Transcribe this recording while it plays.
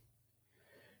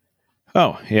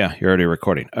Oh, yeah, you're already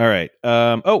recording. All right.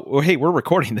 Hey, we're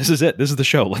recording. This is it. This is the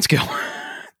show. Let's go.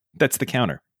 That's the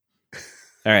counter.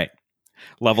 All right.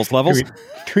 Levels. Do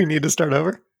we need to start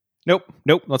over? Nope.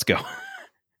 Let's go.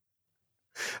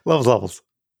 Levels.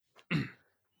 All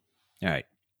right.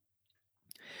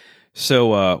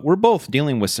 So we're both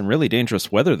dealing with some really dangerous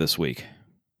weather this week.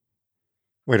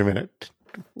 Wait a minute.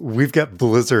 We've got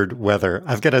blizzard weather.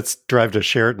 I've got to drive to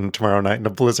Sheraton tomorrow night in a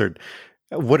blizzard.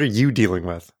 What are you dealing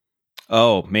with?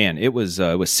 Oh, man. It was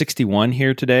 61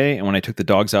 here today. And when I took the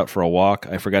dogs out for a walk,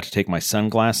 I forgot to take my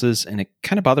sunglasses. And it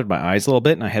kind of bothered my eyes a little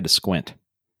bit. And I had to squint.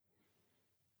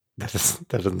 That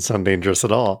doesn't sound dangerous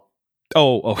at all.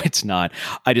 Oh, it's not.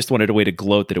 I just wanted a way to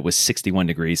gloat that it was 61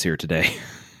 degrees here today.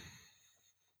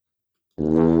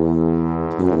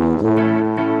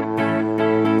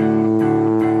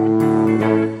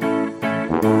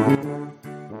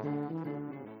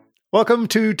 Welcome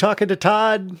to Talking to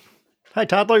Todd. Hi,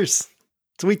 toddlers.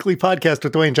 It's a weekly podcast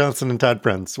with Dewayne Johnson and Todd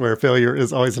Friends, where failure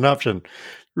is always an option.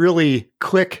 Really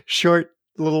quick, short,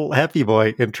 little happy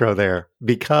boy intro there.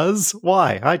 Because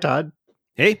why? Hi, Todd.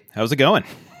 Hey, how's it going?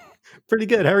 Pretty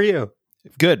good. How are you?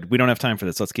 Good. We don't have time for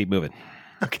this. Let's keep moving.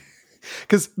 Okay.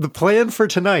 Because the plan for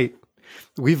tonight,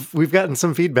 we've gotten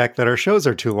some feedback that our shows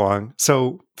are too long.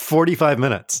 So 45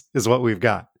 minutes is what we've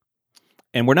got.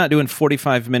 And we're not doing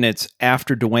 45 minutes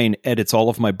after Dewayne edits all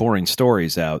of my boring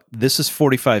stories out. This is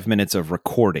 45 minutes of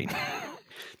recording.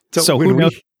 So who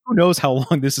knows how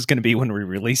long this is going to be when we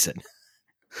release it?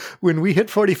 When we hit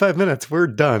 45 minutes, we're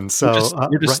done. So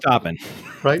we're just stopping.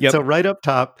 Right. Yep. So right up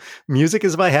top, music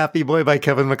is by Happy Boy by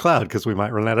Kevin MacLeod, because we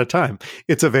might run out of time.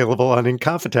 It's available on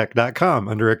Incompetech.com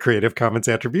under a Creative Commons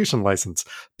Attribution license.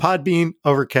 Podbean,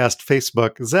 Overcast,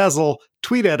 Facebook, Zazzle.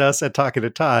 Tweet at us at Talking to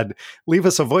Todd. Leave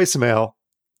us a voicemail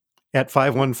at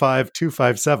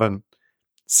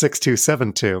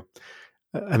 515-257-6272.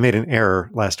 I made an error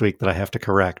last week that I have to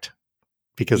correct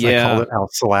because I called it Al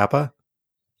Slappa.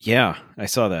 Yeah, I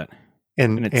saw that.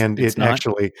 And it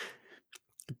actually,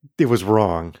 it was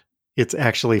wrong. It's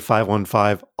actually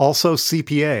 515, also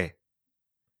CPA.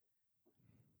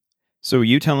 So are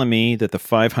you telling me that the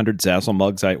 500 Zazzle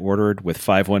mugs I ordered with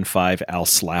 515 Al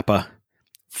Slappa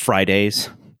Fridays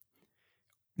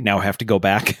now have to go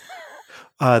back?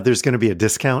 There's going to be a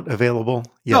discount available.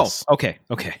 Yes. Oh, okay.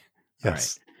 Yes.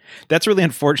 Right. That's really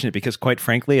unfortunate because, quite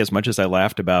frankly, as much as I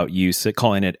laughed about you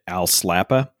calling it Al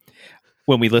Slappa,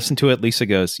 when we listened to it, Lisa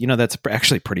goes, that's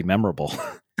actually pretty memorable.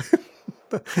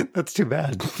 That's too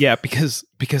bad. Yeah, because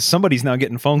somebody's now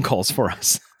getting phone calls for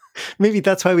us. Maybe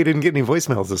that's why we didn't get any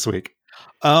voicemails this week.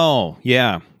 Oh,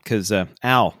 yeah, because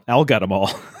Al got them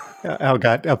all.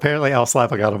 Apparently Al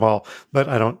Slappa got them all, but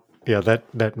I don't. Yeah,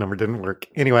 that number didn't work.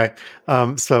 Anyway,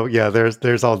 so yeah,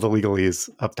 there's all the legalese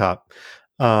up top.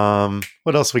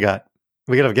 What else we got?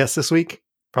 We got a guest this week?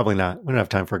 Probably not. We don't have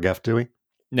time for a guest, do we?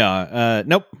 No.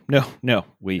 Nope. No. No,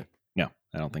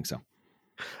 I don't think so.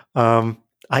 I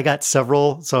got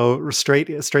several. So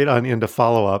straight on into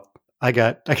follow up. I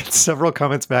got several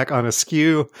comments back on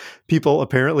Askew. People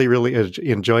apparently really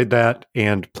enjoyed that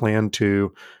and plan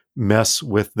to mess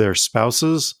with their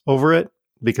spouses over it,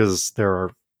 because there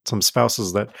are some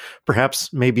spouses that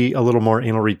perhaps may be a little more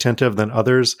anal retentive than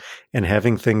others, and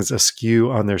having things askew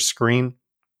on their screen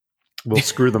will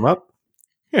screw them up.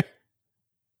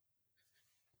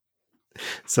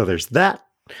 So there's that.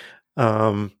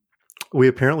 We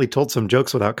apparently told some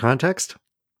jokes without context,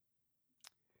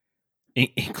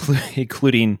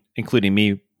 including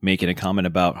me making a comment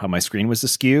about how my screen was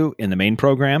askew in the main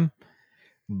program.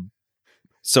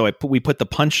 So we put the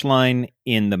punchline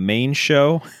in the main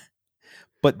show,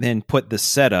 but then put the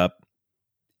setup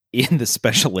in the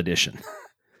special edition.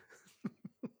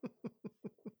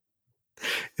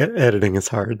 Editing is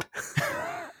hard.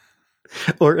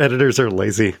 Or editors are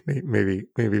lazy.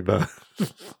 Maybe both.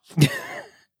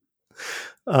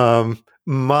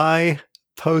 My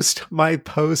post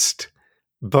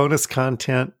bonus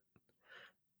content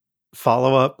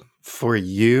follow up for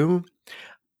you.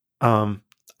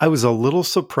 I was a little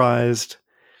surprised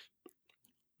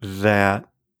that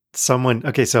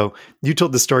okay, so you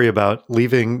told the story about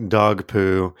leaving dog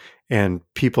poo and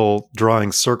people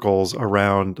drawing circles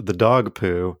around the dog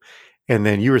poo. And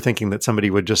then you were thinking that somebody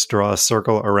would just draw a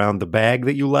circle around the bag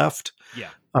that you left.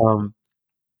 Yeah.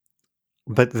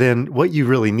 But then what you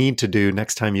really need to do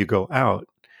next time you go out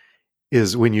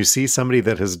is, when you see somebody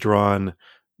that has drawn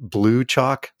blue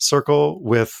chalk circle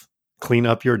with clean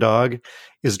up your dog,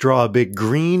 is draw a big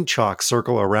green chalk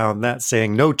circle around that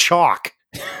saying no chalk.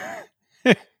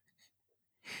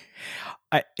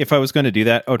 If I was going to do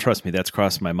that, trust me, that's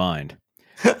crossed my mind.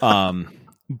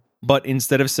 But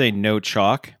instead of saying no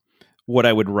chalk, what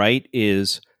I would write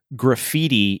is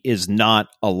graffiti is not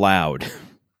allowed.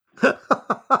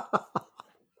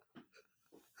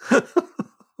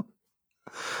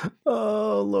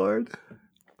 Oh Lord.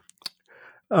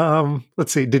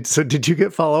 Let's see. Did you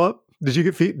get follow up? Did you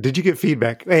get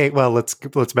feedback? Hey, well, let's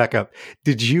back up.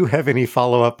 Did you have any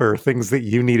follow up or things that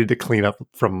you needed to clean up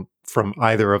from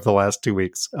either of the last 2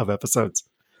 weeks of episodes?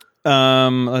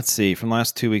 Let's see. From the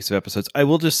last 2 weeks of episodes, I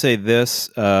will just say this.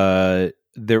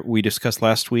 We discussed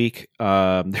last week.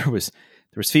 There was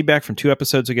feedback from 2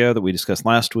 episodes ago that we discussed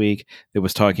last week that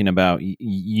was talking about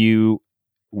you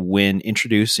when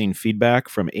introducing feedback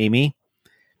from Amy.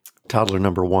 Toddler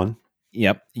number 1.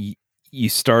 Yep. You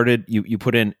started, you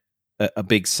put in a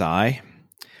big sigh.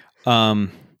 I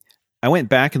went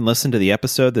back and listened to the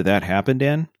episode that happened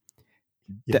in.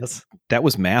 Yes. That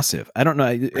was massive. I don't know.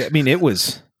 I mean, it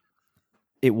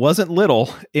wasn't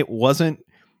little. It wasn't,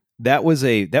 that was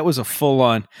a full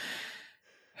on.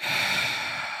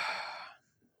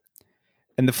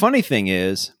 And the funny thing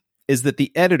is that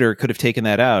the editor could have taken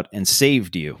that out and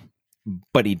saved you,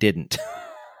 but he didn't.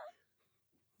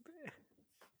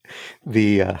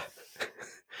 Yeah.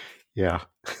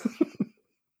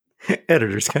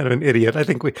 Editor's kind of an idiot. I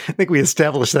think we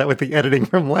established that with the editing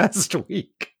from last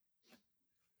week.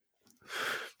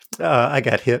 I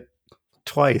got hit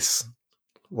twice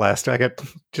last. I got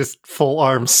just full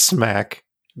arm smack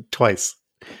twice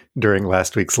during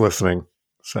last week's listening.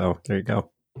 So there you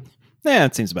go. Yeah,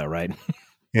 it seems about right.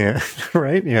 Yeah,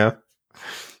 right. Yeah.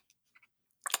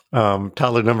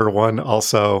 Toddler number 1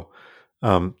 also.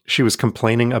 She was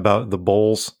complaining about the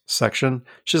bowls section.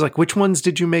 She's like, which ones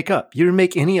did you make up? You didn't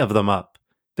make any of them up.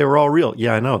 They were all real.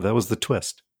 Yeah, I know. That was the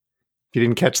twist. If you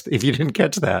didn't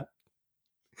catch that,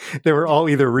 they were all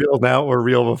either real now or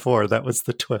real before. That was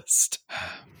the twist.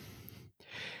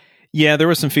 Yeah, there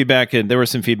was some feedback, and there was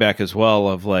some feedback as well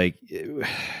of like,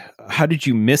 how did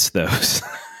you miss those?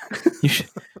 You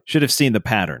should have seen the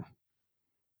pattern.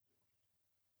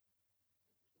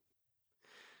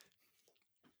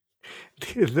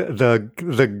 The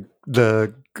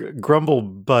Grumble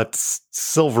Butts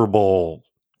Silver Bowl.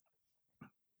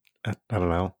 I don't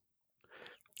know.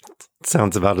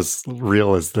 Sounds about as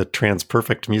real as the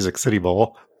Transperfect Music City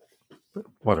Bowl.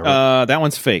 Whatever. That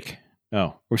one's fake.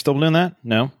 Oh, we're still doing that?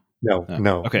 No. Okay.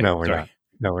 No, we're not.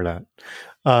 No, we're not.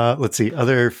 Let's see.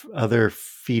 Other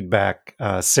feedback.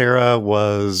 Sarah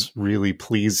was really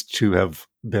pleased to have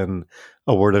been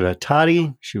awarded a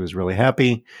Toddy. She was really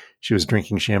happy. She was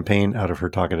drinking champagne out of her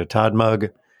Talking to Todd mug.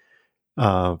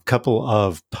 Couple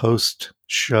of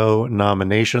post-show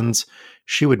nominations.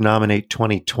 She would nominate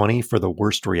 2020 for the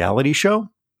worst reality show.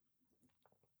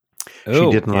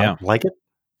 She did not like it.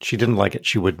 She didn't like it.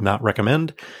 She would not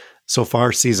recommend. So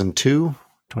far, season 2,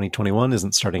 2021,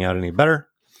 isn't starting out any better.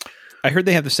 I heard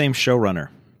they have the same showrunner.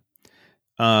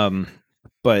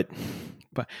 But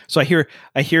so I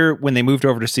hear when they moved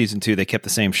over to season 2, they kept the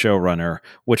same showrunner,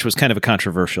 which was kind of a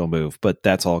controversial move, but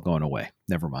that's all going away.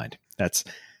 Never mind.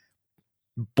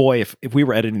 Boy, if we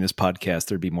were editing this podcast,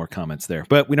 there'd be more comments there,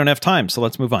 but we don't have time. So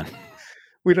let's move on.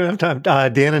 We don't have time.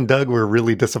 Dan and Doug were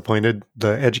really disappointed.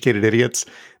 The educated idiots,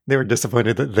 they were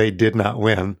disappointed that they did not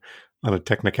win on a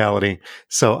technicality.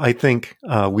 So I think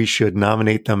we should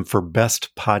nominate them for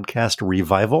Best Podcast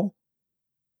Revival.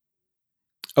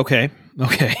 Okay.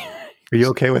 Are you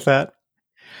okay with that?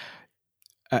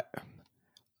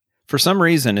 For some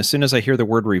reason, as soon as I hear the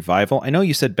word revival, I know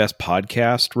you said Best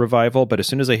Podcast Revival, but as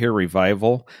soon as I hear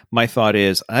revival, my thought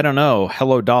is, I don't know,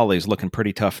 Hello Dolly's looking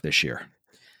pretty tough this year.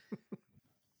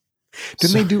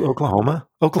 Didn't they do Oklahoma?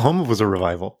 Oklahoma was a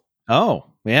revival. Oh,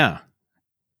 yeah.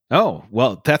 Oh,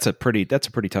 well, that's a pretty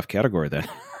tough category then.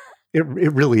 It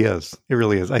really is. It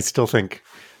really is. I still think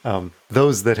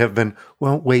those that have been,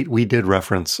 well, wait, we did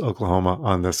reference Oklahoma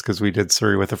on this because we did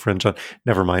Surrey with a Fringe on.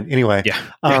 Never mind. Anyway,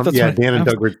 Dan and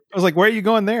Doug were. I was like, where are you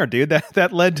going there, dude?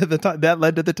 That led to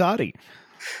the Toddy.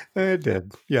 It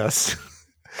did. Yes.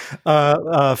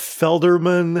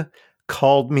 Felderman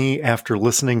called me after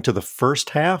listening to the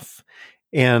first half,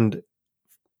 and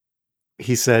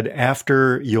he said,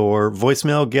 after your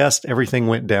voicemail guest, everything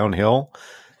went downhill.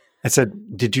 I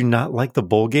said, did you not like the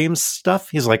bowl games stuff?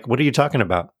 He's like, what are you talking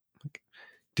about?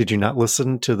 Did you not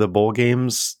listen to the bowl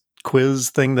games quiz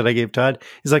thing that I gave Todd?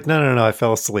 He's like, no, I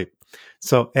fell asleep.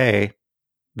 So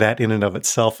that in and of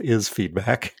itself is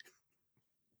feedback.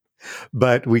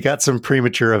 But we got some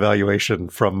premature evaluation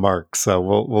from Mark, so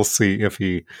we'll see if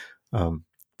he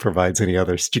provides any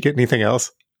others. Did you get anything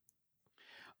else?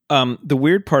 The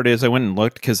weird part is I went and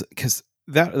looked because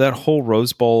that whole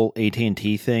Rose Bowl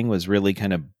AT&T thing was really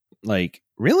kind of like,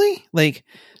 really? Like,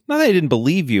 not that I didn't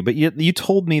believe you, but you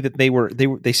told me that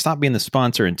they stopped being the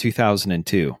sponsor in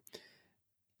 2002.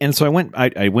 And so I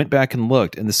went back and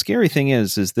looked, and the scary thing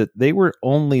is that they were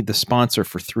only the sponsor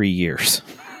for 3 years.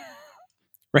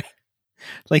 Right?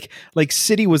 Like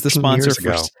City was the sponsor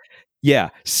for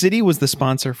City was the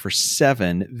sponsor for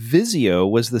 7. Vizio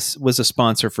was a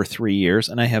sponsor for 3 years,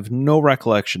 and I have no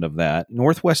recollection of that.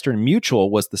 Northwestern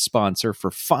Mutual was the sponsor for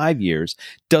 5 years.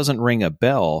 Doesn't ring a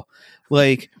bell.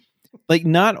 Like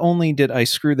not only did I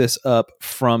screw this up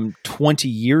from 20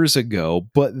 years ago,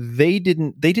 but they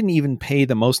didn't even pay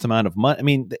the most amount of money. I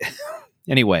mean,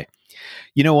 anyway,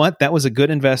 you know what? That was a good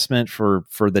investment for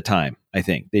the time. I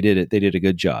think they did it. They did a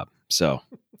good job. So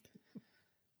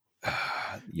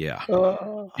yeah.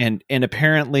 And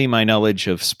apparently my knowledge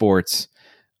of sports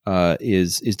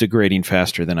is degrading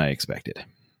faster than I expected.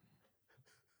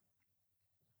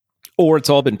 Or it's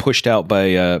all been pushed out by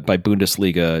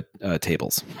Bundesliga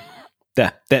tables.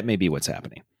 That may be what's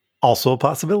happening. Also a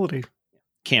possibility.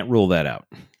 Can't rule that out.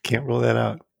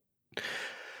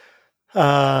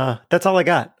 That's all I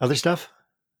got. Other stuff?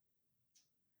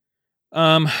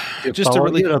 Just a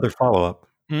really other follow up.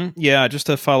 Yeah, just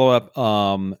to follow up.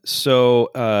 So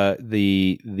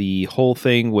the whole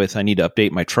thing with I need to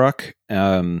update my truck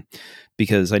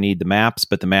because I need the maps,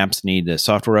 but the maps need a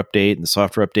software update, and the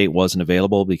software update wasn't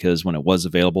available because when it was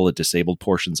available, it disabled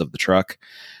portions of the truck.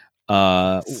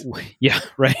 Yeah,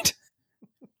 right.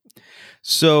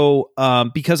 So,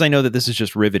 because I know that this is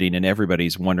just riveting and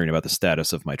everybody's wondering about the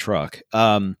status of my truck,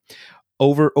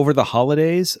 over the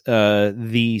holidays,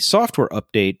 the software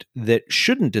update that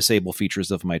shouldn't disable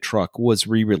features of my truck was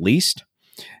re-released.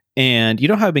 And you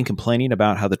know how I've been complaining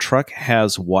about how the truck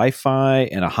has Wi-Fi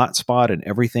and a hotspot and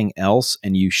everything else,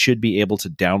 and you should be able to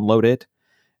download it.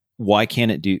 Why can't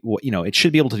it do, it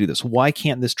should be able to do this. Why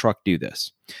can't this truck do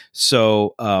this?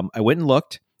 So I went and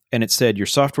looked, and it said your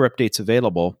software update's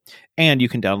available, and you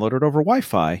can download it over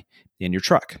Wi-Fi in your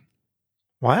truck.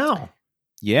 Wow.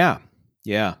 Yeah.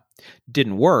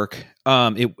 Didn't work.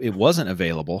 It wasn't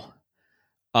available.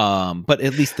 But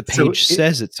at least the page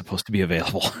says it's supposed to be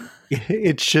available.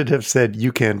 It should have said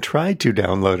you can try to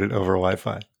download it over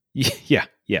Wi-Fi. Yeah.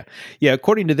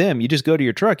 According to them, you just go to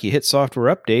your truck, you hit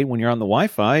software update when you're on the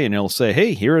Wi-Fi, and it'll say,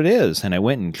 "Hey, here it is." And I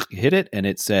went and hit it, and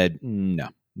it said, "No,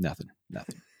 nothing."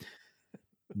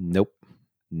 Nope.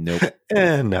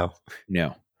 And no.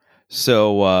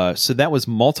 So that was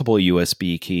multiple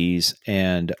USB keys,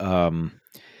 and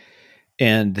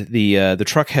the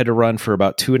truck had to run for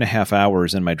about 2.5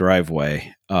 hours in my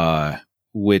driveway,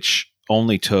 which I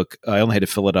only had to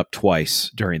fill it up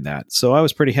twice during that. So I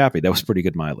was pretty happy. That was pretty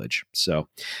good mileage. So,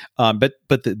 but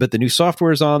the new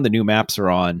software is on, the new maps are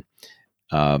on.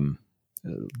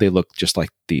 They look just like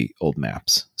the old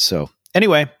maps. So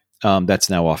anyway, that's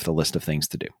now off the list of things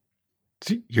to do.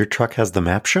 Your truck has the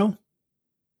map show?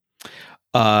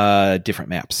 Different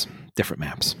maps. Okay.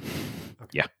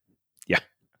 Yeah.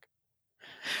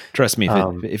 Trust me,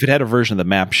 if it had a version of the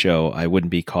map show, I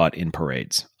wouldn't be caught in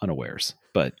parades unawares,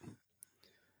 but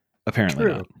apparently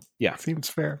not. Yeah. Seems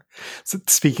fair. So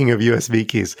speaking of USB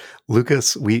keys,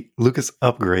 Lucas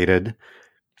upgraded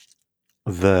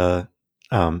the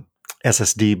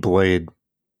SSD blade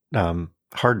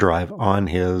hard drive on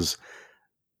his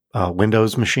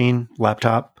Windows machine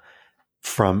laptop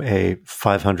from a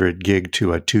 500 gig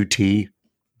to a 2T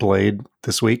blade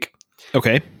this week.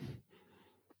 Okay.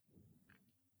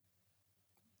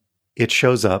 It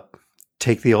shows up,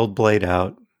 take the old blade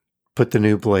out, put the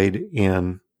new blade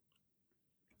in,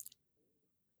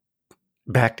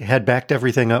 had backed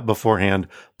everything up beforehand,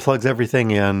 plugs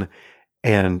everything in,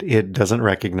 and it doesn't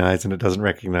recognize, and it doesn't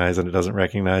recognize, and it doesn't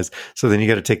recognize. So then you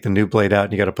got to take the new blade out,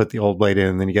 and you got to put the old blade in,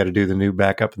 and then you got to do the new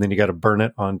backup, and then you got to burn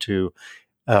it onto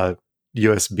a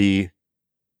USB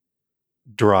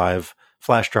drive,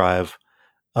 flash drive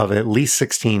of at least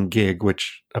 16 gig,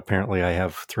 which apparently I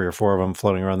have 3 or 4 of them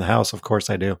floating around the house. Of course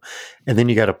I do. And then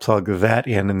you got to plug that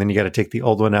in, and then you got to take the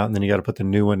old one out, and then you got to put the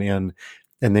new one in,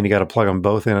 and then you got to plug them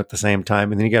both in at the same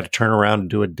time. And then you got to turn around and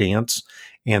do a dance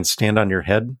and stand on your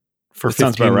head for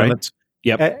 15 minutes.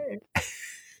 Right. Yep.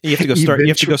 You have to go start. You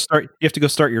have to go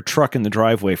start your truck in the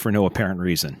driveway for no apparent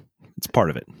reason. It's part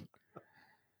of it.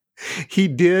 He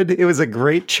did. It was a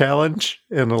great challenge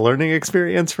and a learning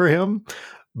experience for him,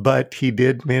 but he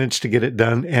did manage to get it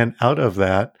done. And out of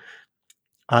that,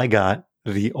 I got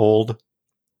the old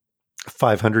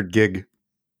 500 gig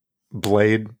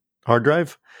blade hard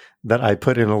drive that I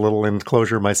put in a little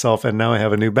enclosure myself. And now I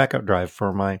have a new backup drive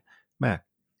for my Mac.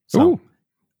 So,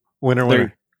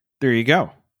 winner. There you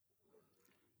go.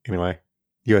 Anyway,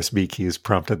 USB keys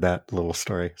prompted that little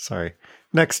story. Sorry.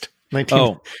 Next. 19.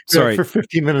 Oh, sorry. For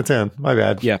 15 minutes in. My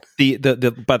bad. Yeah.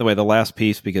 The by the way, the last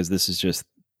piece, because this is just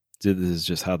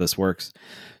how this works.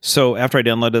 So after I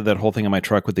downloaded that whole thing on my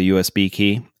truck with the USB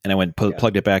key and I went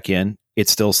plugged it back in, it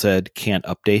still said can't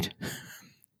update.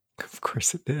 Of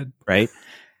course it did. Right.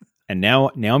 And now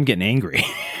I'm getting angry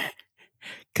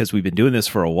because we've been doing this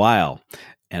for a while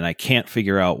and I can't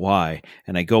figure out why.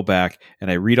 And I go back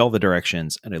and I read all the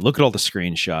directions and I look at all the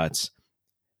screenshots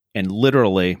and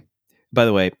literally, by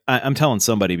the way, I'm telling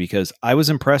somebody because I was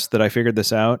impressed that I figured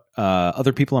this out.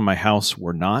 Other people in my house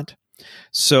were not.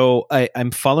 So I'm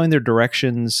following their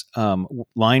directions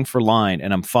line for line,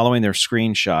 and I'm following their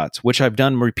screenshots, which I've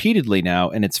done repeatedly now,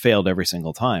 and it's failed every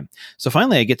single time. So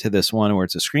finally, I get to this one where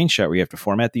it's a screenshot where you have to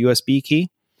format the USB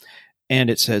key, and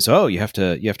it says, "Oh, you have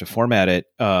to format it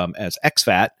as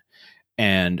XFAT."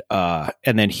 And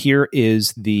then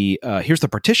here's the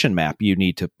partition map you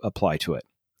need to apply to it.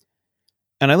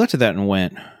 And I looked at that and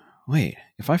went, "Wait,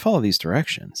 if I follow these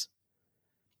directions,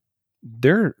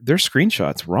 their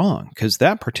screenshot's wrong because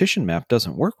that partition map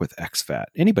doesn't work with XFAT.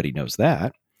 Anybody knows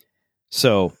that."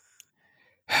 So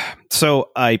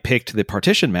I picked the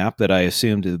partition map that I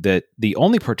assumed that the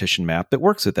only partition map that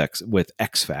works with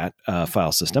XFAT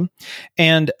file system.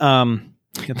 And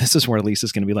this is where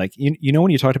Lisa's going to be like, you know,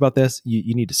 when you talked about this,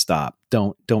 you need to stop.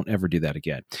 Don't ever do that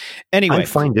again. Anyway, I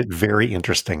find it very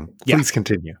interesting. Please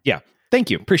continue. Yeah. Thank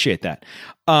you. Appreciate that.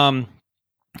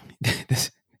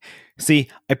 See,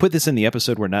 I put this in the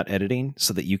episode we're not editing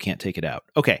so that you can't take it out.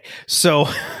 Okay, so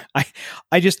I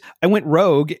went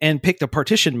rogue and picked a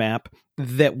partition map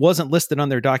that wasn't listed on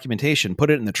their documentation,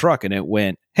 put it in the truck, and it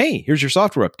went, "Hey, here's your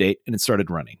software update," and it started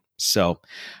running. So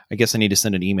I guess I need to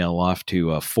send an email off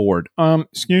to Ford.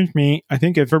 Excuse me, I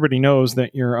think everybody knows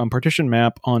that your partition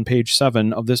map on page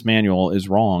 7 of this manual is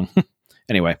wrong.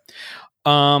 Anyway,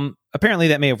 apparently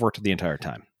that may have worked the entire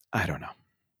time. I don't know.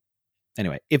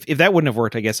 Anyway, if that wouldn't have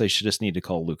worked, I guess I should just need to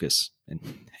call Lucas. And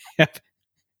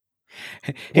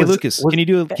hey, Lucas, can you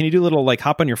do a little like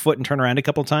hop on your foot and turn around a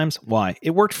couple times? Why? It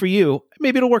worked for you.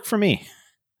 Maybe it'll work for me.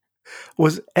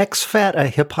 Was XFAT a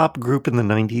hip hop group in the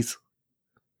 90s?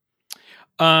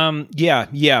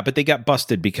 Yeah, but they got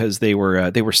busted because they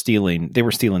were stealing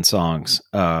songs.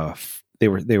 They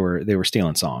were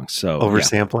stealing songs. So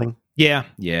oversampling. Yeah.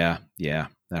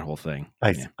 That whole thing.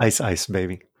 Ice,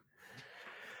 baby.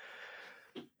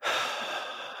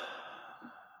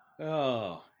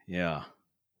 Oh, yeah.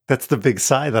 That's the big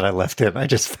sigh that I left in. I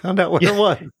just found out what it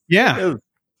was.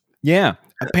 Yeah.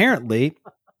 Apparently,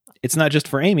 it's not just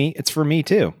for Amy, it's for me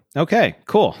too. Okay,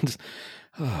 cool.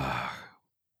 All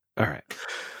right.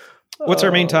 What's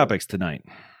our main topics tonight?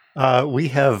 We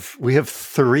have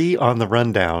 3 on the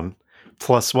rundown,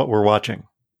 plus what we're watching.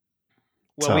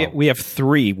 Well, we have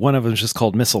 3. One of them is just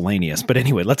called miscellaneous. But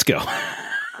anyway, let's go.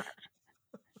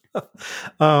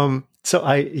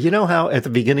 So you know how at the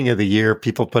beginning of the year,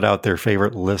 people put out their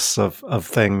favorite lists of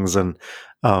things and,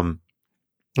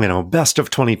 best of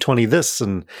 2020 this,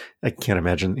 and I can't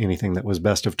imagine anything that was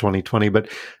best of 2020, but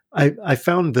I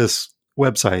found this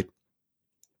website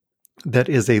that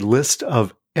is a list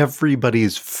of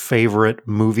everybody's favorite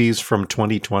movies from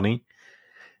 2020.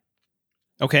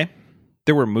 Okay.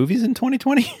 There were movies in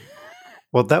 2020?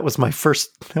 Well, that was my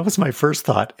first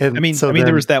thought. And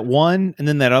there was that one, and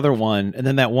then that other one, and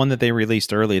then that one that they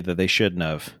released early that they shouldn't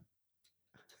have.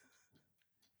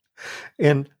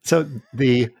 And so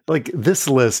this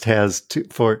list has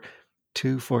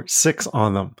 6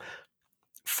 on them.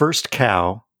 First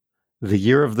Cow, The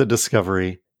Year of the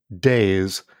Discovery,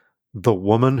 Days, The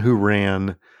Woman Who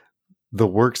Ran, The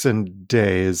Works and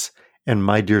Days, and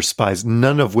My Dear Spies,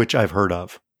 none of which I've heard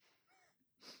of.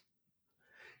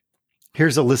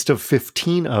 Here's a list of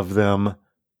 15 of them.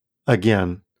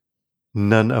 Again,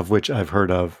 none of which I've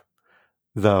heard of,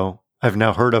 though I've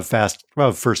now heard of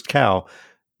First Cow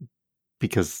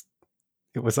because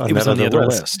it was on that other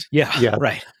list. Yeah,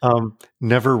 right.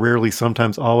 Never, Rarely,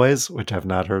 Sometimes, Always, which I've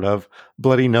not heard of.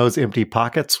 Bloody Nose, Empty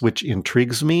Pockets, which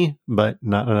intrigues me, but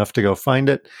not enough to go find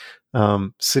it.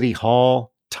 City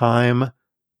Hall, Time,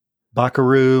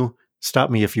 Buckaroo. Stop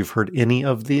me if you've heard any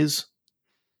of these.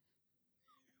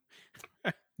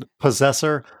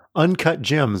 Possessor, Uncut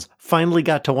Gems. Finally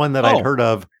got to one that I'd heard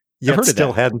of, yet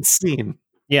still hadn't seen.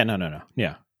 Yeah, no.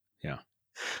 Yeah.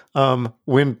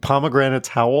 When Pomegranates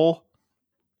Howl.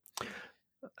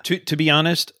 To be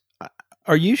honest,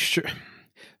 are you sure?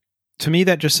 To me,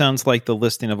 that just sounds like the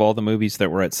listing of all the movies that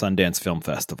were at Sundance Film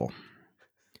Festival.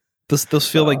 Those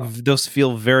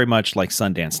feel very much like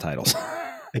Sundance titles.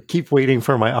 I keep waiting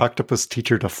for my octopus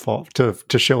teacher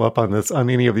to show up on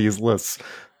any of these lists,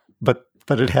 but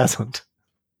it hasn't.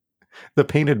 The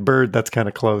Painted Bird, that's kind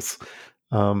of close.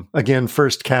 Again,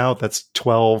 First Cow, that's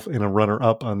 12 and a runner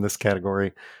up on this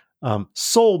category.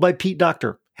 Soul by Pete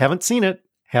Docter. Haven't seen it,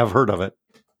 have heard of it.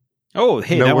 Oh,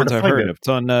 hey, Know that where one's to I've find heard it. of. It's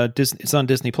on Disney. It's on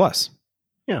Disney Plus.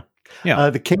 Yeah. Yeah.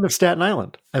 The King of Staten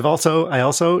Island. I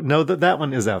also know that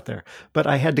one is out there, but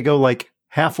I had to go like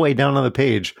halfway down on the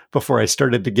page before I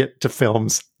started to get to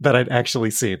films that I'd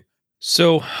actually seen.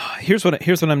 So here's what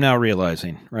I'm now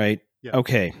realizing, right? Yeah.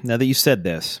 Okay, now that you said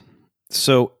this,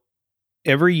 so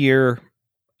every year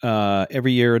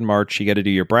in March, you got to do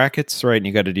your brackets, right? And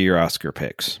you got to do your Oscar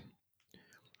picks.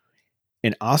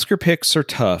 And Oscar picks are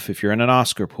tough if you're in an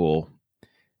Oscar pool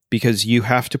because you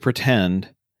have to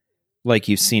pretend like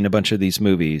you've seen a bunch of these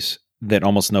movies that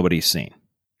almost nobody's seen,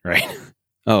 right?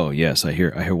 Oh, yes, I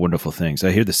hear wonderful things. I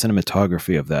hear the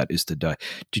cinematography of that is to die.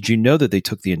 Did you know that they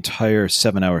took the entire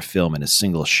 7-hour film in a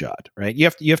single shot, right? You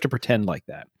have to pretend like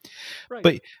that.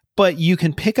 Right. But you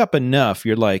can pick up enough.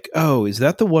 You're like, oh, is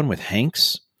that the one with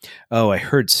Hanks? Oh, I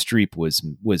heard Streep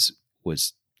was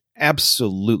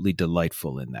absolutely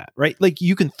delightful in that, right? Like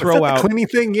you can throw out the Clooney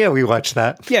thing. Yeah, we watched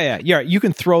that. Yeah. You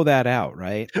can throw that out,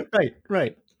 right?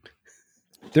 Right.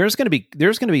 There's going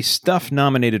to be stuff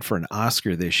nominated for an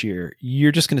Oscar this year.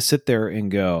 You're just going to sit there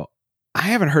and go, I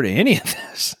haven't heard of any of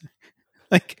this.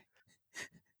 like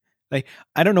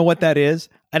I don't know what that is.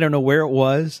 I don't know where it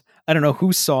was. I don't know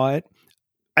who saw it.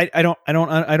 I don't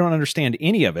understand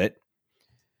any of it.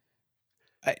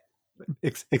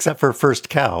 Except for First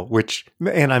Cow,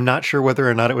 and I'm not sure whether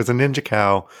or not it was a Ninja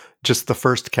Cow, just the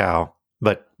First Cow,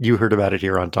 but you heard about it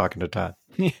here on Talking to Todd.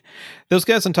 Those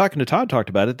guys on Talking to Todd talked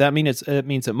about it. That means it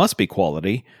means it must be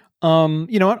quality. You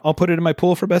know what? I'll put it in my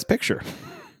pool for Best Picture.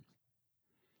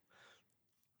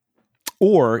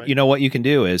 Or right. You know what you can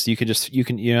do is you just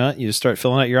start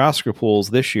filling out your Oscar pools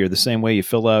this year the same way you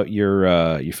fill out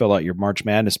your March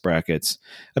Madness brackets.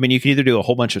 I mean, you can either do a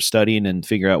whole bunch of studying and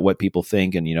figure out what people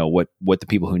think and what the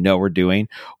people who know are doing,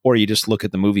 or you just look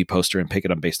at the movie poster and pick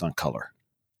it up based on color.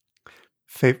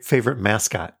 Favorite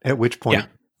mascot? At which point,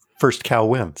 First Cow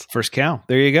wins. First Cow.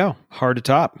 There you go. Hard to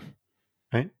top.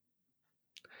 Right.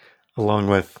 Along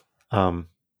with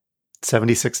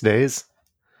 76 Days.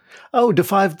 Oh, Da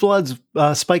 5 Bloods,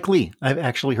 Spike Lee. I've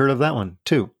actually heard of that one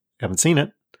too. Haven't seen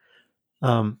it.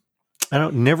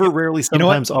 Rarely,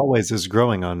 sometimes, always is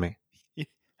growing on me.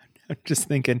 I'm just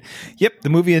thinking, yep, the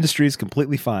movie industry is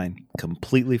completely fine.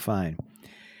 Completely fine.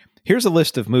 Here's a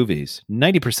list of movies.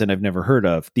 90% I've never heard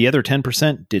of. The other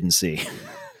 10% didn't see.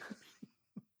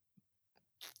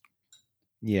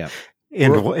 Yeah.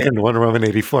 And Wonder Woman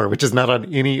 84, which is not on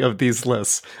any of these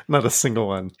lists. Not a single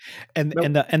one. And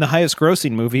the highest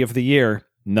grossing movie of the year,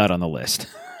 not on the list.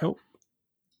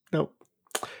 Nope.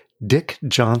 Dick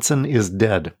Johnson is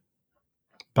Dead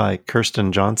by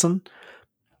Kirsten Johnson.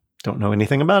 Don't know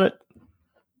anything about it.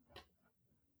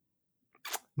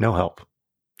 No help.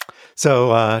 So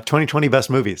 2020 best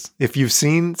movies. If you've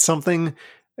seen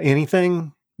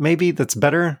anything maybe that's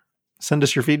better, send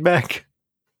us your feedback.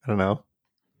 I don't know.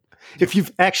 If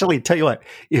you've tell you what,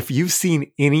 if you've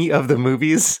seen any of the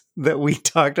movies that we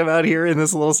talked about here in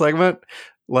this little segment,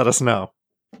 let us know.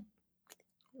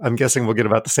 I'm guessing we'll get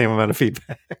about the same amount of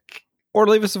feedback. Or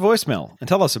leave us a voicemail and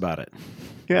tell us about it.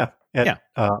 Yeah.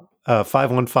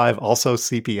 515 also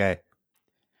CPA.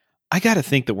 I got to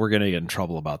think that we're going to get in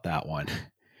trouble about that one.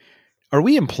 Are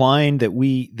we implying that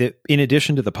that in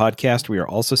addition to the podcast, we are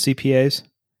also CPAs?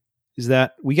 Is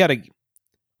that we better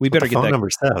get phone that number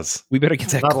says. We better get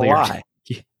that not clear. A lie.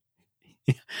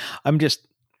 I'm just,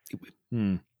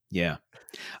 yeah.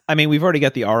 I mean, we've already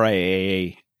got the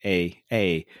RIAA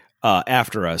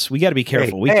after us. We got to be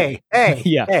careful. Hey.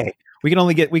 We can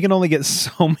only get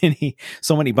so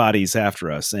many bodies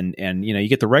after us, and you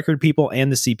get the record people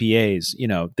and the CPAs.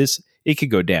 It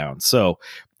could go down. So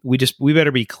we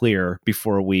better be clear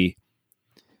before we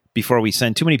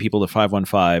send too many people to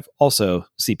 515. Also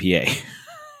CPA.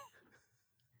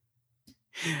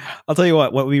 I'll tell you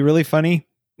what would be really funny.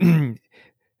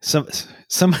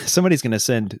 Somebody's going to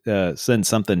send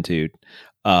something to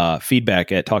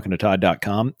feedback at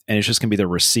talkingtotodd.com, and it's just going to be the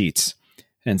receipts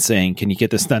and saying, can you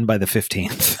get this done by the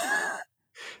 15th?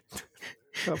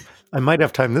 I might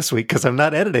have time this week because I'm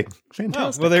not editing.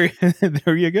 Fantastic. Well,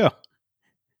 there you go.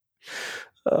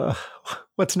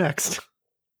 What's next?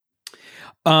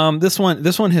 This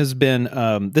one has been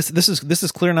this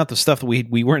is clearing out the stuff that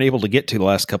we weren't able to get to the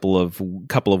last couple of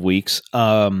weeks.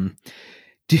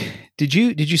 Did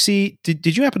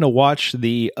you happen to watch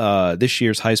the this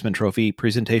year's Heisman Trophy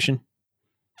presentation?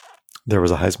 There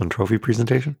was a Heisman Trophy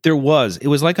presentation? There was. It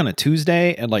was like on a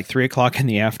Tuesday at like 3:00 in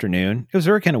the afternoon. It was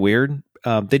very kind of weird.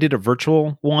 They did a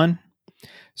virtual one.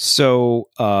 So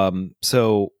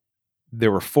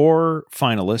there were 4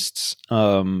 finalists,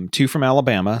 2 from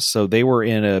Alabama, so they were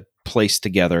in a place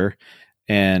together,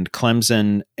 and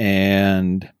Clemson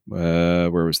and where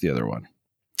was the other one?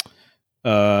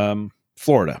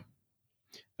 Florida.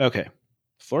 Okay,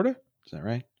 Florida, is that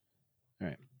right? All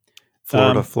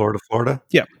right, Florida.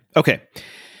 Yeah. Okay.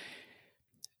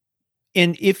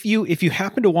 And if you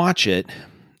happen to watch it,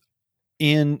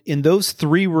 in those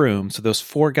 3 rooms, so those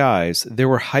 4 guys, there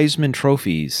were Heisman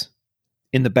trophies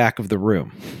in the back of the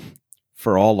room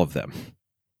for all of them.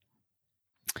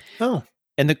 Oh.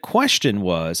 And the question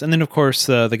was, and then of course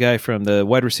the guy from the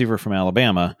wide receiver from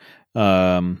Alabama,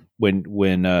 when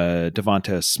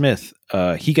Devonta Smith,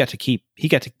 he got to keep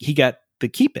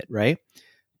it, right?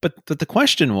 But the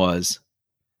question was,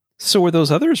 so were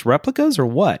those others replicas or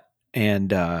what?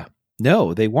 And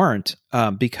no, they weren't,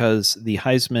 because the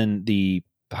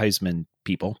Heisman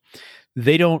people,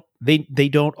 they don't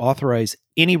authorize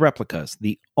any replicas.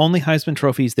 The only Heisman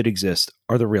trophies that exist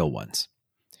are the real ones,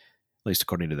 at least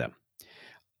according to them.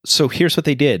 So here's what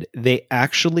they did: they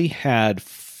actually had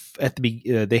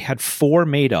they had 4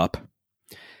 made up,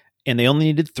 and they only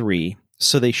needed 3.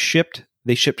 So they shipped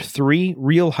 3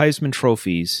 real Heisman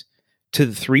trophies to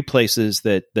the 3 places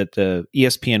that the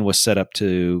ESPN was set up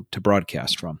to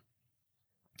broadcast from.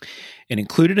 And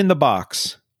included in the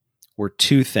box were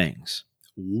 2 things.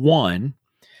 One,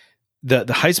 the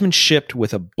Heisman shipped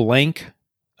with a blank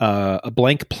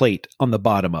plate on the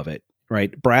bottom of it,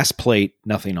 right? Brass plate,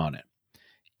 nothing on it.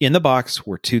 In the box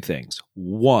were 2 things.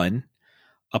 One,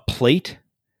 a plate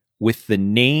with the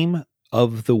name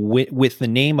of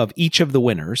each of the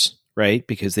winners, right?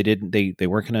 Because they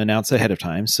weren't going to announce ahead of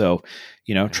time. So,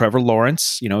 Trevor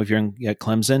Lawrence, if you're at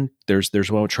Clemson,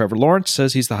 there's one with Trevor Lawrence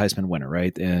says he's the Heisman winner,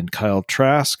 right? And Kyle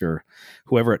Trask or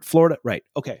whoever at Florida, right?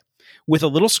 Okay. With a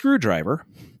little screwdriver,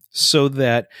 so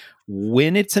that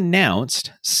when it's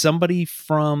announced, somebody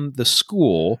from the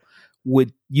school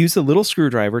would use a little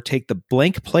screwdriver, take the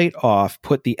blank plate off,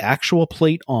 put the actual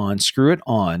plate on, screw it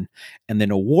on, and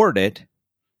then award it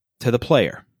to the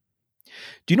player.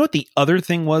 Do you know what the other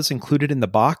thing was included in the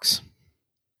box?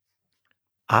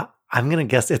 I'm going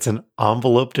to guess it's an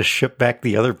envelope to ship back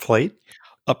the other plate.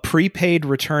 A prepaid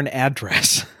return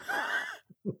address.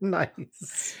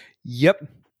 Nice. Yep.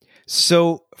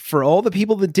 So for all the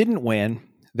people that didn't win,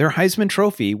 their Heisman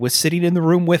trophy was sitting in the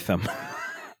room with them.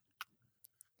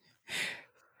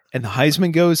 And the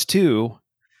Heisman goes to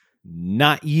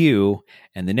not you.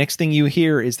 And the next thing you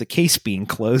hear is the case being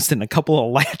closed and a couple of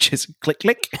latches. Click,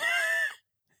 click.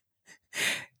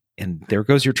 And there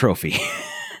goes your trophy.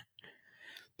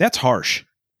 That's harsh.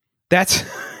 That's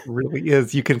really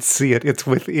is. You can see it. It's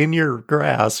within your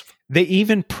grasp. They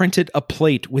even printed a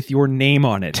plate with your name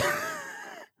on it.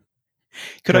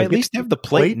 Could I at least have the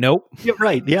plate? Nope. Yeah,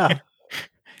 right. Yeah.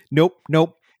 Nope.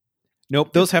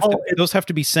 Those have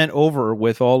to be sent over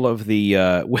with all of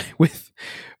the with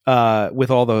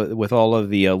all of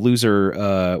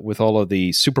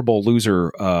the Super Bowl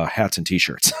loser hats and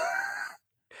T-shirts.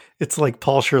 It's like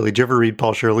Paul Shirley. Did you ever read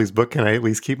Paul Shirley's book? Can I at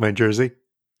least keep my jersey?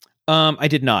 I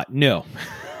did not. No.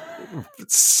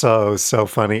 So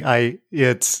funny.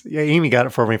 Amy got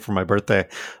it for me for my birthday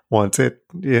once.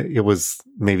 It was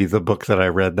maybe the book that I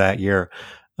read that year.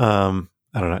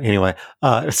 I don't know. Anyway,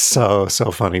 it's so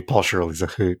funny. Paul Shirley's a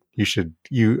hoot.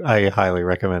 I highly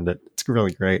recommend it. It's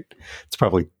really great. It's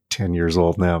probably 10 years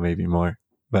old now, maybe more,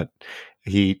 but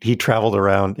he traveled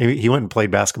around. He went and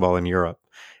played basketball in Europe,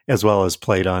 as well as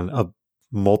played on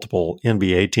multiple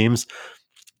NBA teams.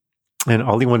 And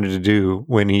all he wanted to do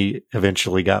when he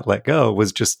eventually got let go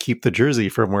was just keep the jersey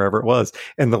from wherever it was.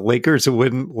 And the Lakers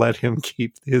wouldn't let him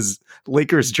keep his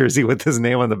Lakers jersey with his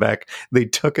name on the back. They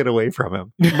took it away from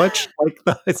him. Much like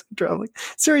the Heisman Trophy.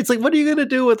 Seriously, what are you going to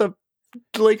do with a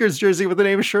Lakers jersey with the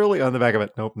name of Shirley on the back of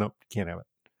it? Nope, can't have it.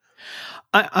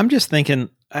 I'm just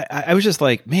thinking, I was just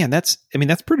like, man, that's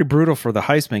pretty brutal for the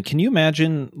Heisman. Can you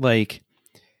imagine, like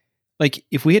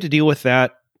if we had to deal with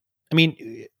that? I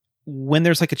mean, when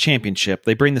there's like a championship,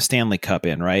 they bring the Stanley Cup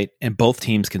in, right? And both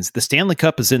teams the Stanley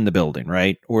Cup is in the building,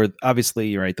 right? Or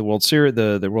obviously, right, the World Series,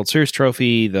 the World Series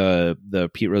trophy, the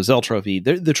Pete Rozelle trophy,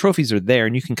 the trophies are there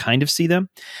and you can kind of see them,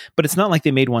 but it's not like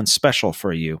they made one special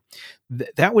for you.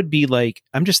 That would be like,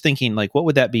 I'm just thinking, like, what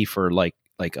would that be for like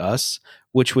us,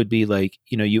 which would be like,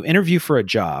 you interview for a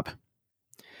job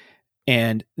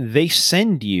and they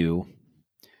send you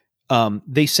an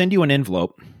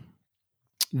envelope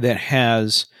that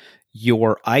has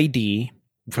your ID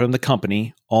from the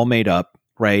company all made up,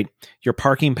 right? Your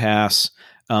parking pass,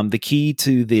 the key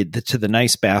to the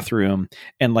nice bathroom,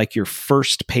 and like your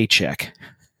first paycheck.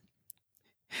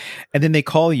 And then they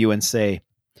call you and say,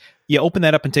 "Yeah, open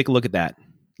that up and take a look at that.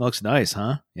 Looks nice,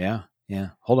 huh? Yeah. Yeah.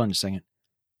 Hold on a second.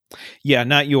 Yeah,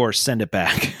 not yours. Send it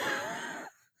back.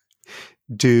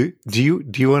 Do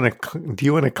you want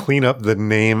to clean up the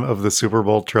name of the Super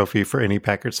Bowl trophy for any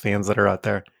Packers fans that are out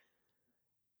there?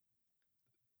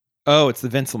 Oh, it's the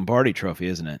Vince Lombardi trophy,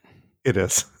 isn't it? It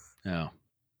is. Oh.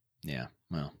 Yeah.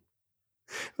 Well.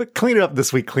 But clean it up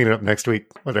this week, clean it up next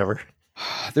week, whatever.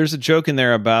 There's a joke in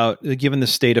there about, given the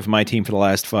state of my team for the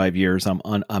last 5 years,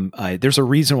 there's a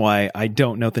reason why I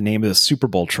don't know the name of the Super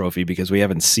Bowl trophy, because we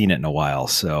haven't seen it in a while.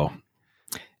 So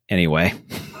anyway.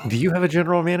 Do you have a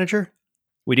general manager?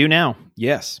 We do now.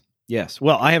 Yes. Yes.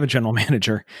 Well, I have a general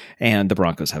manager and the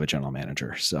Broncos have a general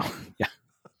manager. So yeah.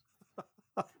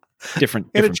 Different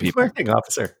and a chief people. Marketing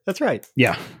officer. That's right.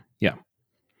 Yeah. Yeah.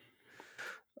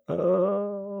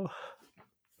 All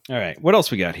right. What else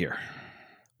we got here?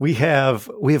 We have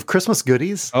Christmas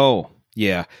goodies. Oh,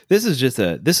 yeah.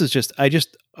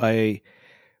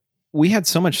 We had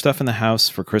so much stuff in the house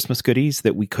for Christmas goodies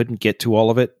that we couldn't get to all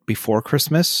of it before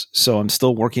Christmas. So I'm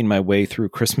still working my way through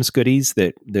Christmas goodies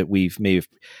that we've made.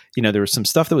 There was some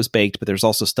stuff that was baked, but there's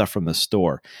also stuff from the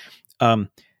store. And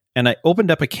I opened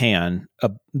up a can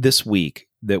this week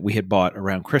that we had bought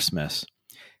around Christmas.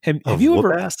 Have you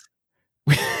ever?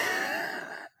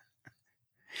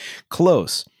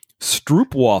 Close.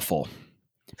 Stroop waffle.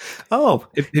 Oh,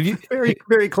 have you very,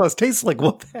 very close. Tastes like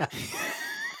whoopass.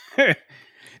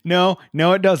 No,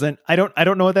 it doesn't. I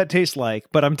don't know what that tastes like,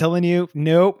 but I'm telling you,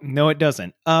 no, it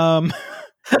doesn't. Have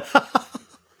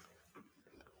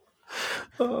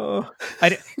you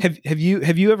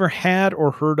ever had or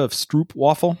heard of Stroop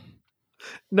waffle?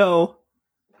 No.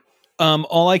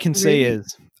 All I can say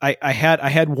is I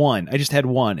had one. I just had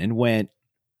one and went,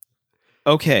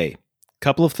 okay.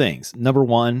 Couple of things. Number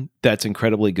one, that's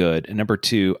incredibly good. And number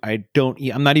two, I'm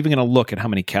not even going to look at how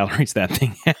many calories that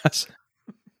thing has.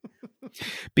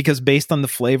 Because based on the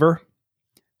flavor,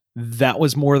 that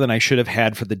was more than I should have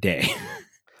had for the day.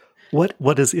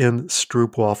 What is in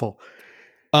Stroop waffle?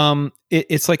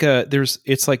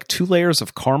 It's like 2 layers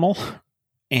of caramel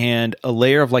and a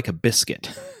layer of like a biscuit.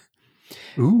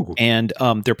 Ooh. And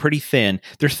they're pretty thin.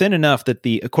 They're thin enough that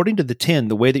according to the tin,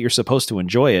 the way that you're supposed to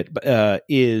enjoy it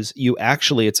is you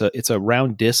actually it's a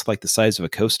round disc like the size of a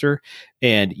coaster,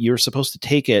 and you're supposed to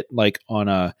take it like on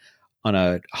a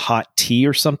hot tea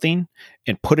or something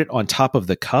and put it on top of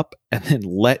the cup and then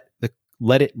let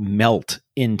it melt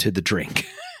into the drink.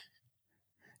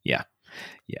 Yeah.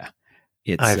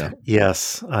 It's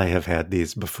yes, I have had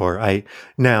these before. I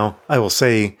will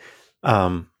say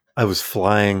I was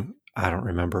flying, I don't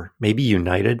remember, maybe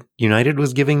United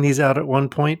was giving these out at one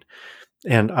point,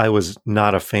 and I was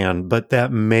not a fan, but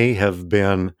that may have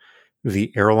been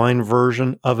the airline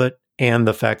version of it and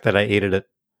the fact that I ate it at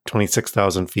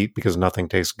 26,000 feet, because nothing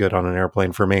tastes good on an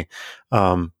airplane for me.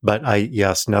 But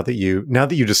now that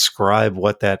you describe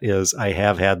what that is, I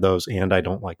have had those and I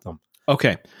don't like them.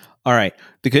 Okay. All right.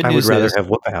 The good news is I would rather have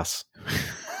whoopass.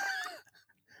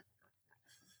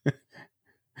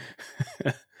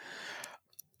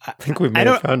 I think we may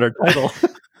have found our title.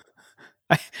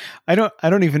 I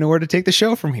don't even know where to take the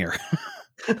show from here.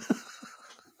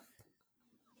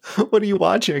 What are you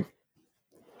watching?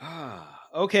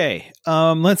 Okay.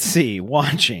 Let's see.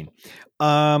 Watching.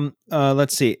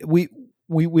 Let's see. We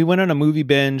went on a movie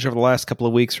binge over the last couple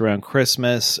of weeks around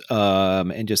Christmas,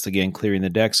 and just again clearing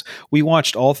the decks. We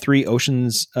watched all 3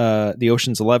 Oceans, the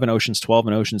Oceans 11, Oceans 12,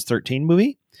 and Oceans 13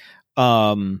 movie.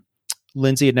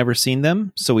 Lindsay had never seen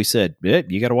them, so we said,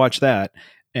 you got to watch that.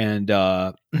 And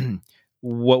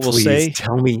what we'll say,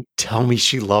 tell me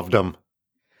she loved them.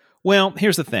 Well,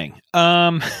 here's the thing.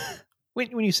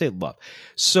 When you say love,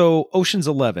 so Oceans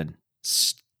 11,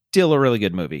 still a really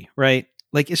good movie, right?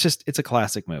 Like it's a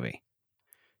classic movie.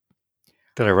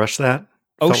 Did I rush that?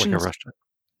 Felt like I rushed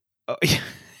it.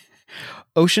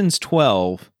 Oceans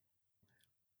 12.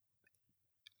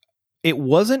 It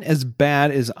wasn't as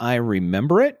bad as I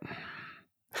remember it.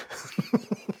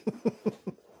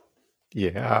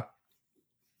 Yeah.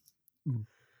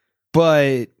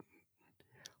 But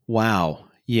wow.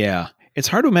 Yeah. It's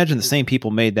hard to imagine the same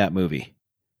people made that movie.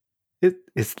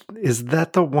 Is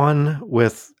that the one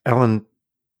with Ellen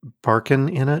Barkin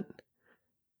in it?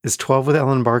 Is 12 with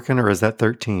Ellen Barkin, or is that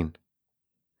 13?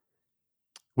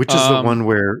 Which is the one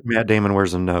where Matt Damon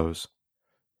wears a nose?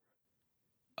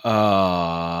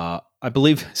 I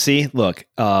believe. See, look,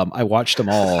 I watched them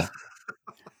all.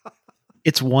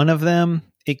 It's one of them.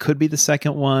 It could be the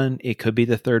second one. It could be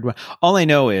the third one. All I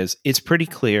know is it's pretty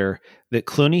clear that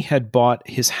Clooney had bought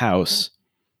his house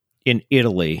in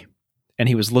Italy and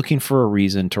he was looking for a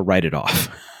reason to write it off.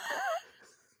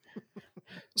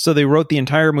 So they wrote the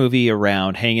entire movie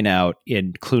around hanging out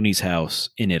in Clooney's house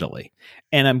in Italy.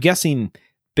 And I'm guessing,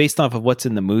 based off of what's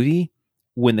in the movie,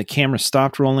 when the camera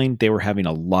stopped rolling, they were having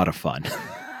a lot of fun.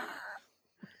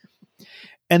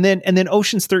 And then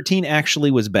Ocean's 13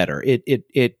 actually was better.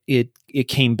 It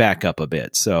came back up a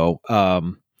bit. So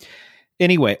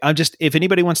anyway, if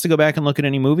anybody wants to go back and look at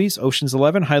any movies, Ocean's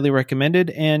 11, highly recommended,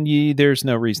 and there's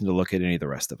no reason to look at any of the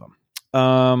rest of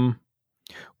them.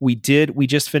 We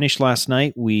just finished last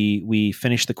night. We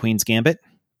finished The Queen's Gambit.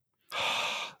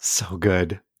 So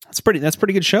good. That's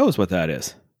pretty good show is what that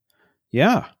is.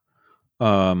 Yeah.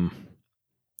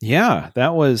 Yeah,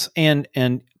 that was, and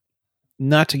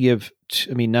not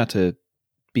to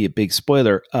be a big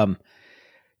spoiler. A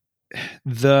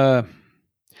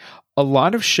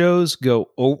lot of shows go,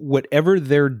 whatever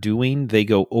they're doing, they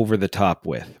go over the top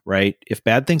with, right? If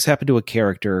bad things happen to a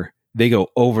character, they go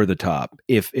over the top.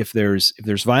 If there's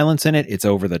violence in it, it's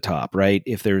over the top, right?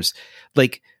 If there's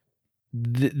like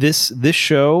this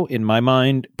show, in my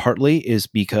mind, partly is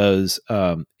because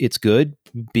it's good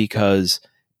because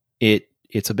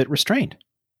it's a bit restrained.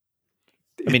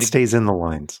 It stays in the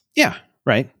lines. Yeah,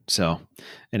 right. So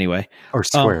anyway, or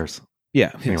squares.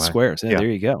 Yeah, anyway. Squares. Yeah, there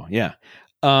you go. Yeah.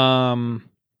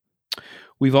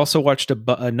 We've also watched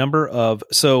a number of,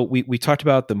 so we talked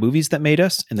about the movies that made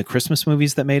us and the Christmas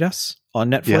movies that made us on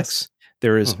Netflix. Yes.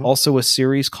 There is also a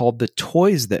series called The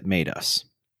Toys That Made Us.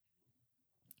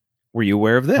 Were you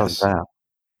aware of this? How's that?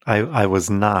 I was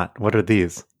not. What are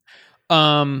these?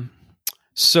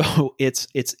 So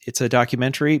it's a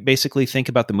documentary. Basically, think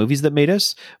about the movies that made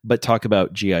us, but talk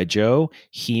about G.I. Joe,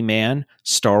 He-Man,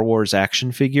 Star Wars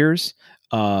action figures.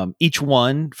 Each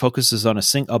one focuses on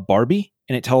a Barbie,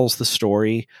 and it tells the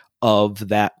story of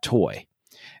that toy.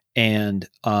 And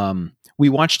we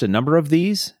watched a number of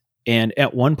these, and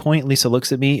at one point, Lisa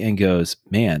looks at me and goes,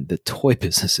 "Man, the toy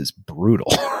business is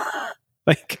brutal."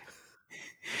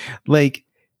 like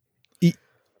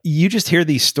you just hear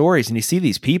these stories and you see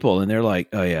these people, and they're like,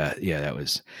 "Oh yeah, that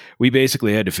was." We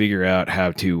basically had to figure out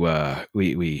how to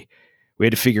we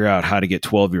had to figure out how to get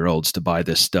 12-year-olds to buy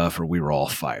this stuff, or we were all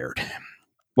fired.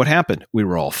 What happened? We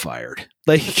were all fired.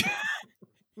 Like,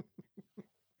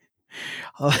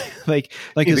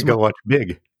 you go watch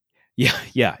Big.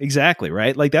 Yeah, exactly.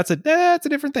 Right. Like that's a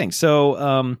different thing.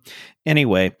 So,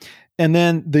 anyway, and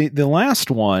then the last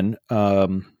one,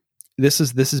 this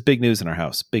is big news in our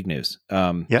house. Big news.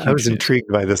 Yeah, I was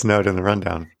intrigued by this note in the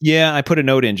rundown. Yeah, I put a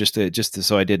note in just to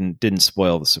so I didn't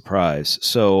spoil the surprise.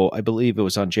 So I believe it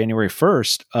was on January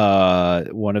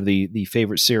 1st. One of the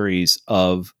favorite series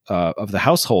of the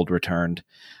household returned,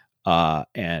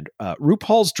 and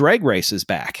RuPaul's Drag Race is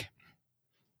back.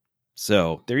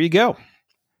 So there you go.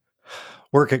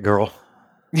 Work it, girl.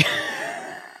 Now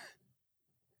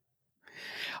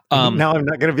I'm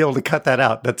not going to be able to cut that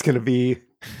out. That's going to be.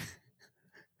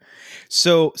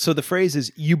 So the phrase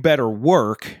is "you better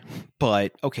work,"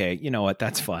 but okay, you know what?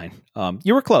 That's fine.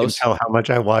 You were close. You can tell how much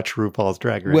I watch RuPaul's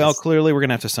Drag Race. Well, clearly we're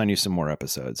gonna have to sign you some more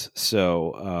episodes.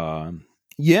 So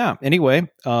yeah. Anyway,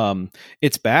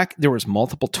 it's back. There was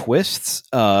multiple twists.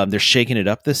 They're shaking it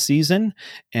up this season,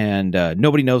 and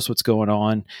nobody knows what's going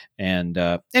on. And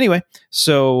anyway,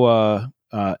 so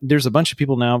there's a bunch of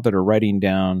people now that are writing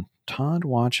down. Todd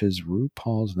watches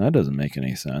RuPaul's. That doesn't make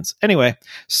any sense. Anyway,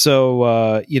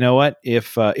 so you know what?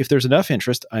 If there's enough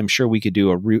interest, I'm sure we could do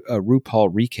a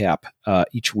RuPaul recap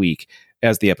each week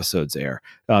as the episodes air.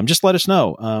 Just let us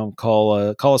know.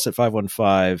 Call us at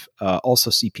 515 also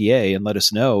CPA and let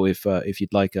us know if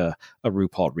you'd like a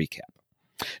RuPaul recap.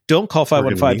 Don't call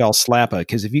 515 L Slappa,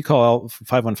 because if you call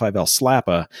 515 L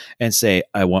Slappa and say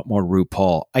I want more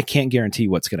RuPaul, I can't guarantee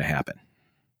what's going to happen.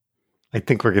 I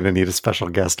think we're going to need a special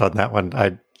guest on that one.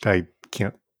 I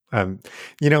can't.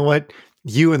 You know what?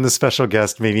 You and the special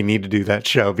guest maybe need to do that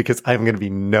show, because I'm going to be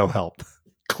no help.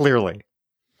 Clearly.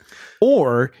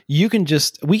 Or we can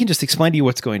just explain to you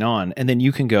what's going on, and then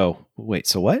you can go, wait,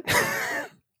 so what?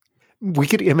 We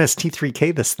could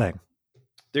MST3K this thing.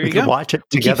 There you go. Watch it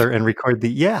together and record the.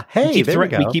 Yeah. Hey, there we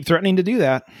go. We keep threatening to do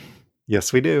that.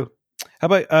 Yes, we do. How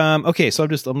about okay? So I'm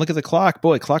looking at the clock.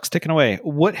 Boy, clock's ticking away.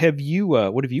 What have you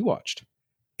watched?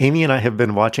 Amy and I have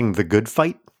been watching The Good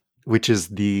Fight, which is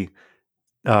the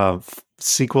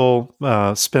sequel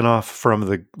spinoff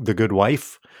from the Good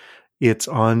Wife. It's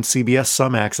on CBS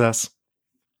Some Access.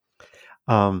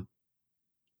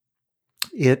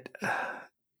 It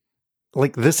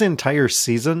like this entire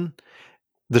season,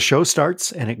 the show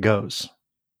starts and it goes,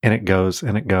 and it goes,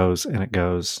 and it goes, and it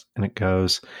goes, and it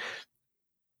goes.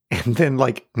 And then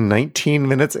like 19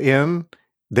 minutes in,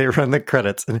 they run the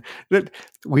credits. And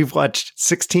we've watched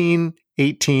 16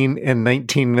 18 and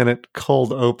 19 minute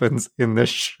cold opens in this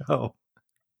show.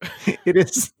 It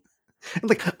is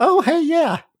like, oh, hey,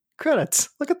 yeah, credits.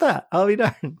 Look at that. I'll be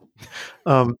darned.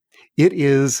 It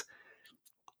is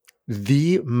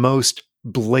the most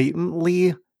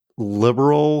blatantly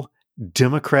liberal,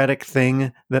 democratic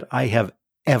thing that I have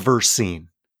ever seen.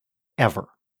 Ever.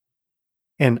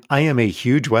 And I am a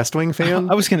huge West Wing fan.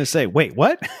 I was going to say, wait,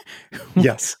 what?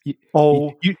 Yes.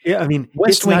 Yeah. I mean,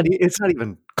 it's not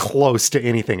even close to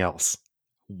anything else.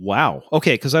 Wow.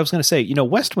 Okay, because I was going to say,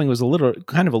 West Wing was a little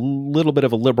bit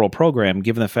of a liberal program,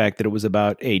 given the fact that it was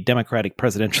about a Democratic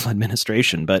presidential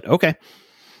administration. But okay.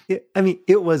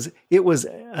 It was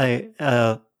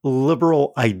a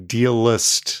liberal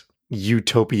idealist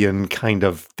utopian kind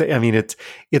of thing. I mean,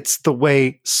 it's the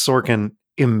way Sorkin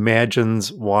imagines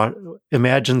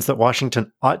that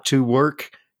Washington ought to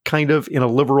work, kind of in a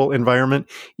liberal environment.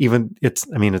 Even it's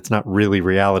not really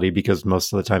reality, because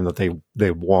most of the time that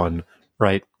they won,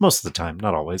 right? Most of the time,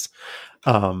 not always.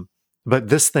 But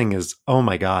this thing is, oh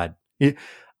my God.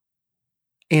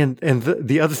 And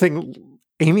the other thing,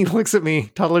 Amy looks at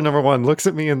me, toddler number one looks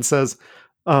at me and says,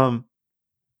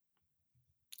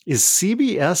 is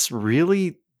CBS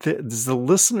really is the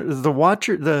listener, the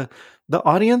watcher, the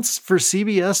audience for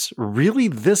CBS really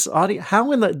this audience?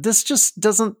 How this just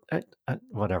doesn't,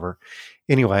 whatever.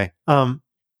 Anyway,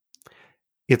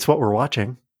 it's what we're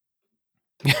watching.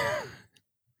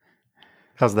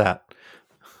 How's that?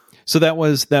 So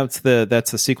that's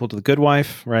the sequel to The Good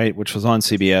Wife, right? Which was on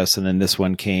CBS, and then this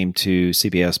one came to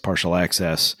CBS partial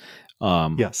access.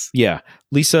 Yes. Yeah.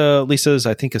 Lisa's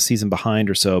I think a season behind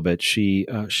or so, but she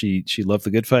loved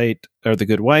The Good Fight or The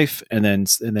Good Wife, and then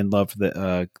loved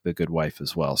the Good Wife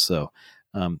as well. So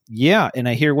yeah, and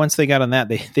I hear once they got on that,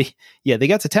 they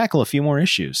got to tackle a few more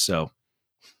issues. So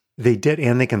they did,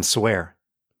 and they can swear.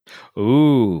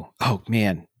 Ooh. Oh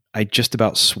man. I just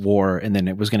about swore, and then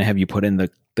it was going to have you put in the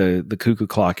cuckoo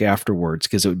clock afterwards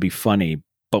because it would be funny,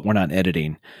 but we're not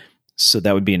editing. So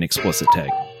that would be an explicit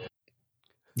tag.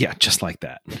 Yeah, just like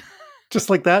that. Just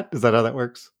like that? Is that how that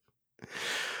works?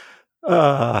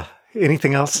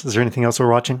 Anything else? Is there anything else we're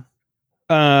watching?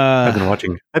 I've been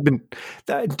watching.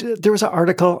 There was an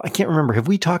article. I can't remember. Have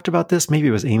we talked about this? Maybe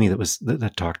it was Amy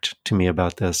that talked to me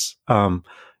about this.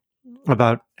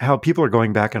 About how people are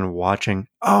going back and watching.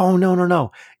 Oh,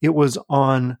 no. It was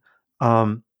on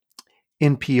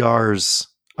NPR's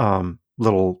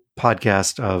little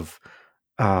podcast of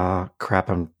crap,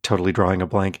 I'm totally drawing a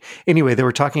blank. Anyway, they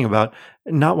were talking about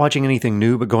not watching anything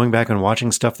new, but going back and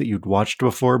watching stuff that you'd watched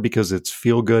before because it's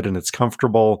feel good and it's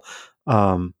comfortable.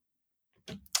 I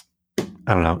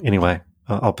don't know. Anyway,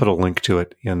 I'll put a link to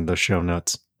it in the show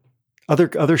notes.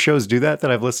 Other shows do that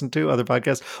I've listened to, other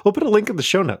podcasts. We'll put a link in the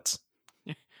show notes.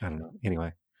 I don't know.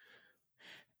 Anyway.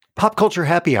 Pop Culture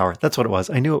Happy Hour. That's what it was.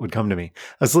 I knew it would come to me.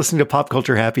 I was listening to Pop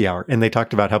Culture Happy Hour, and they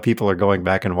talked about how people are going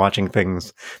back and watching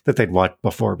things that they'd watched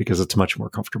before because it's much more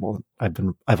comfortable.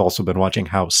 I've also been watching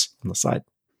House on the side.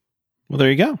 Well, there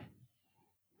you go.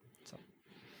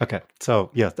 Okay.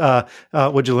 So yeah.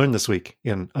 What'd you learn this week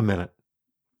in a minute?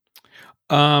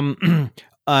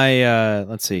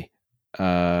 Let's see.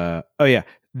 Oh yeah.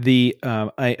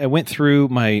 I went through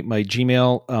my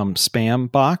Gmail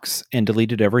spam box and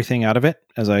deleted everything out of it,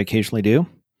 as I occasionally do.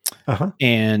 Uh-huh.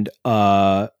 And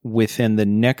within the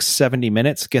next 70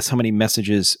 minutes, guess how many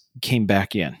messages came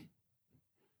back in?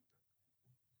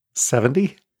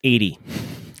 70? 80.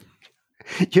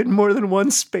 You had more than one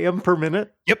spam per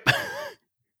minute? Yep.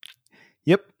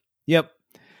 Yep.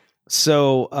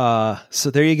 So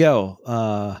there you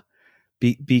go.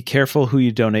 Be careful who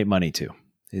you donate money to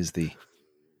is the...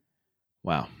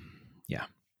 Wow. Yeah.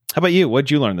 How about you? What'd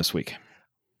you learn this week?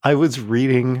 I was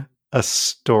reading a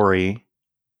story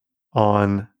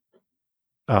on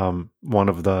one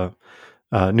of the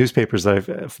newspapers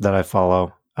that I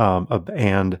follow.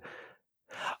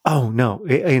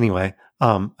 Anyway,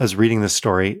 I was reading this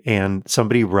story and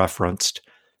somebody referenced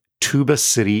Tuba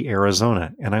City,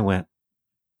 Arizona. And I went,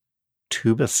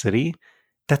 Tuba City?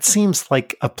 That seems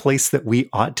like a place that we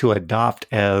ought to adopt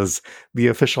as the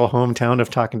official hometown of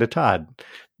Talking to Todd.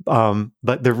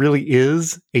 But there really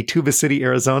is a Tuba City,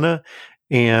 Arizona,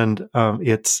 and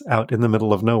it's out in the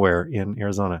middle of nowhere in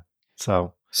Arizona.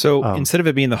 So instead of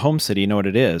it being the home city, you know what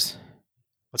it is?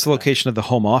 What's the location of the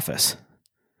home office?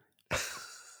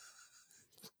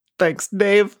 Thanks,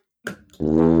 Dave.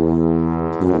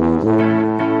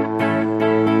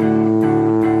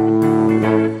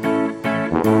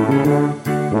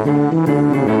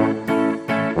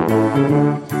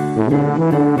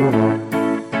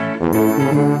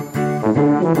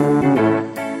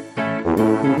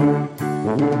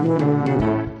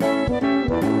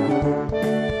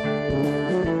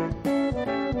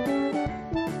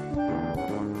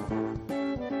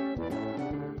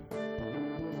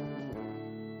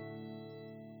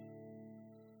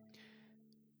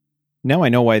 now I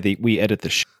know why we edit the